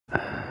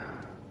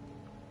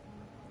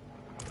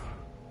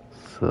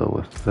So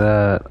with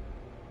that,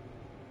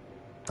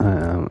 I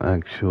am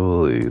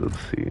actually, let's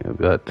see, I've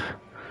got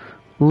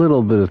a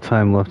little bit of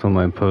time left on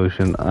my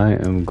potion. I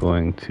am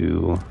going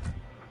to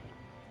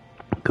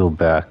go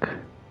back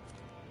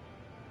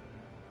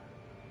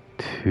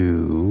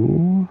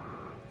to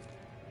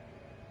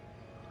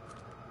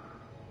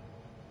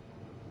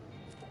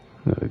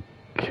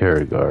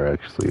Cerrigar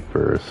actually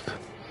first.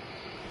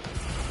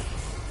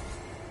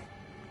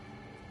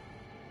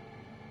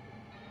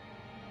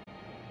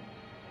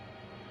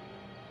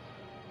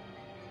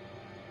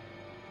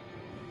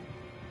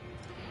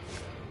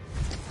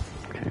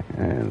 Okay,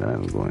 and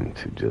I'm going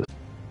to just,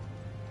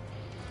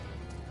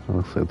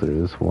 looks like there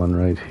is one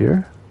right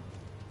here.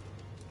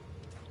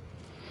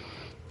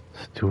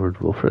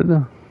 Steward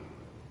Wilfred.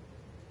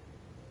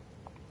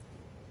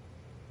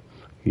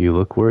 You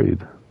look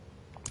worried.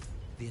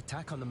 The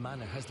attack on the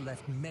manor has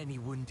left many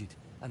wounded,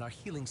 and our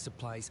healing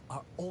supplies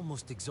are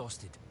almost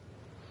exhausted.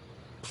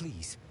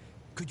 Please,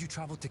 could you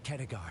travel to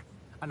Cerrigar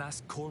and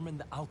ask Corman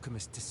the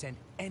alchemist to send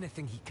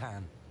anything he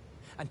can?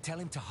 And tell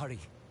him to hurry.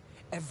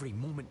 Every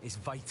moment is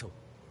vital.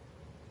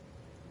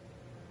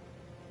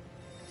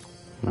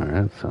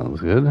 Alright,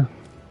 sounds good.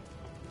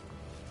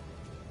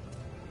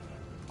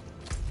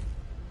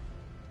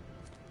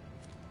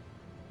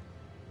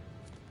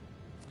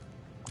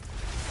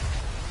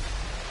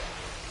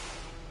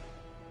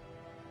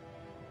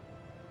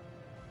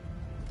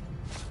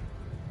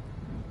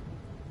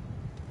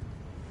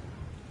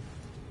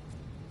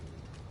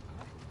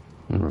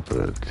 I'm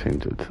going to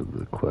change it to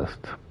the quest.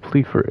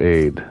 Plea for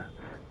aid.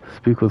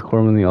 Speak with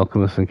Corman the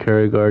Alchemist in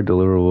Cerrigar.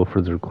 Deliver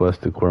Wilfred's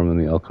request to Corman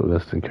the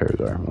Alchemist in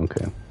Cerrigar.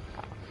 Okay.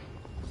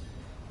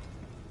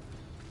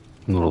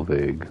 A little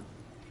vague.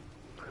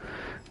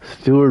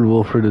 Steward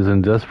Wilfred is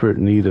in desperate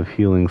need of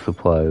healing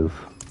supplies.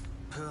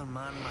 Poor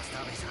man must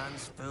have his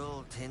hands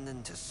full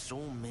tending to so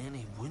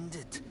many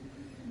wounded.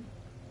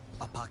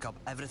 I'll pack up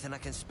everything I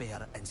can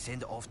spare and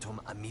send it off to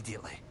him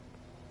immediately.